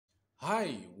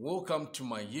Hi, welcome to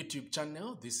my YouTube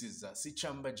channel. This is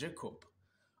Sichamba Jacob.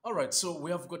 All right, so we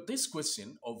have got this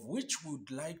question of which we would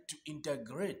like to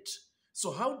integrate.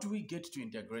 So how do we get to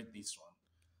integrate this one?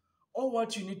 All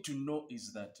what you need to know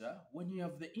is that when you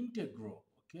have the integral,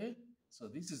 okay? So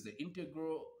this is the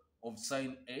integral of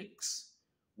sine x.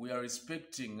 We are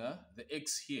respecting the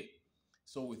x here.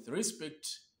 So with respect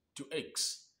to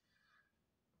x,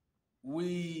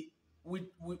 we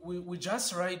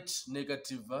just write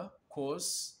negative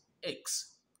cos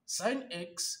x. Sine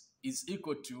x is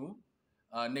equal to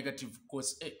negative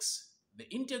cos x. The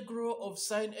integral of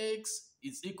sine x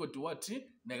is equal to what?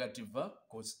 Negative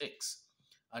cos x.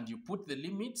 And you put the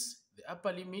limits. The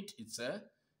upper limit it's a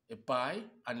pi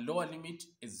and lower limit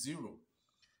is 0.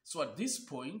 So at this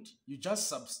point, you just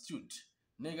substitute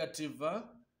negative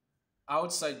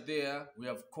outside there. We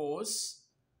have cos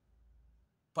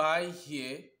pi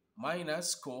here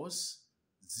minus cos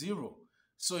 0.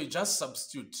 So you just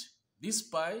substitute this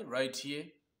pi right here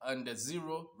and the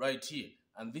 0 right here.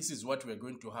 And this is what we're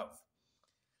going to have.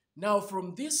 Now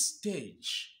from this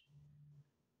stage,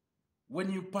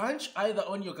 when you punch either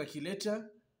on your calculator,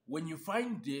 when you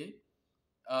find the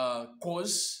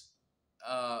cos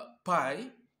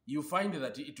pi, you find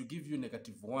that it will give you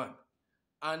negative 1.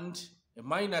 And a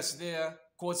minus there,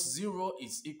 cos 0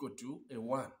 is equal to a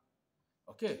 1.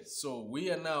 Okay, so we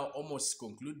are now almost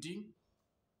concluding.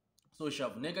 So we shall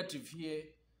have negative here.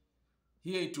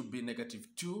 Here it will be negative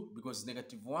 2 because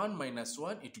negative 1 minus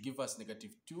 1, it will give us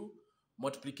negative 2.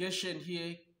 Multiplication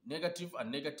here, negative and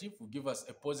negative will give us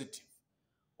a positive,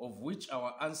 of which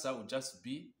our answer will just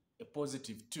be a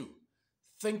positive 2.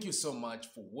 Thank you so much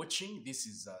for watching. This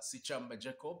is Sichamba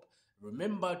Jacob.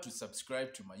 Remember to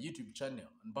subscribe to my YouTube channel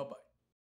and bye-bye.